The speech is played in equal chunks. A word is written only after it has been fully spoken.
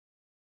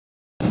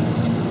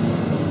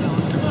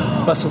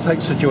Russell,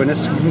 thanks for joining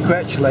us.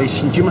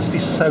 Congratulations. You must be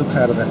so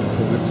proud of that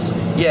performance.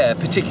 Yeah,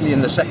 particularly in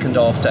the second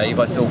half,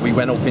 Dave. I thought we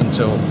went up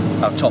into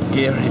our top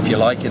gear, if you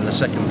like, in the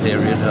second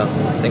period.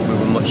 I think we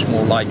were much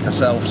more like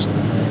ourselves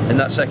in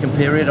that second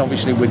period.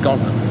 Obviously, we'd got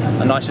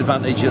a nice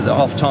advantage at the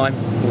half time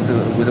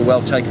with a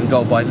well taken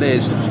goal by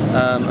Liz,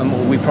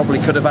 and we probably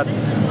could have had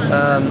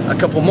a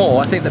couple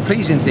more. I think the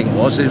pleasing thing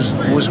was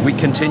we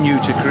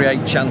continued to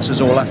create chances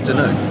all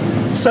afternoon.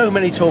 So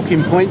many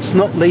talking points,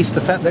 not least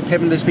the fact that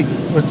Kevin Lisby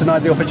was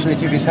denied the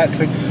opportunity of his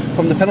hat-trick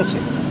from the penalty.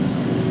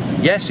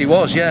 Yes, he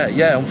was,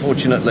 yeah,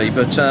 unfortunately,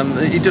 but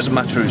it doesn't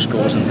matter who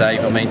scores them,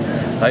 Dave. I mean,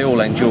 they all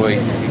enjoy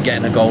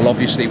getting a goal,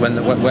 obviously, when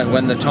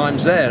the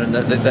time's there and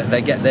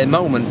they get their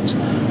moment.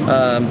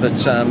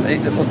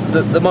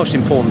 The most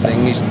important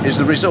thing is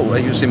the result.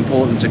 It was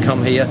important to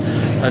come here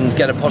and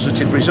get a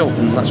positive result,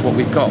 and that's what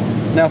we've got.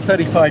 Now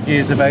 35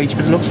 years of age,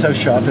 but looks so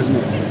sharp, doesn't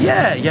he?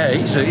 Yeah,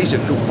 he's a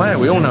good player.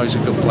 We all know he's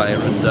a good player,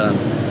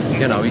 and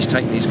you know, he's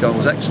taken his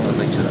goals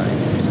excellently today.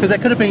 Because there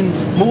could have been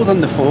more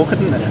than the 4,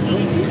 couldn't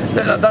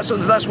there?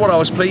 That's what I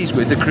was pleased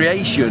with. The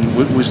creation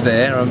was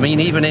there. I mean,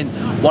 even in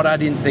what I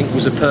didn't think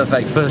was a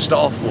perfect first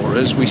half for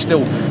us, we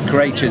still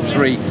created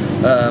three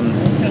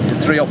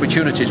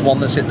opportunities. One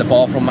that's hit the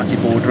bar from Matty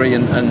Baudry,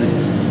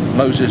 and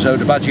Moses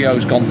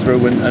Odebaggio's gone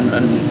through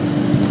and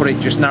put it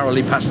just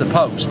narrowly past the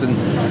post, and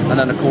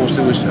then of course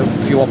there was a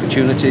few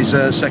opportunities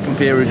second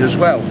period as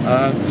well.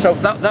 So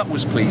that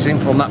was pleasing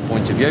from that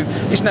point of view.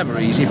 It's never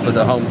easy for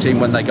the home team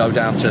when they go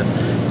down to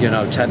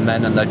 10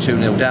 men and they're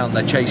 2-0 down.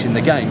 They're chasing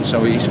the game,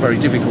 so it's very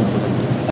difficult for them.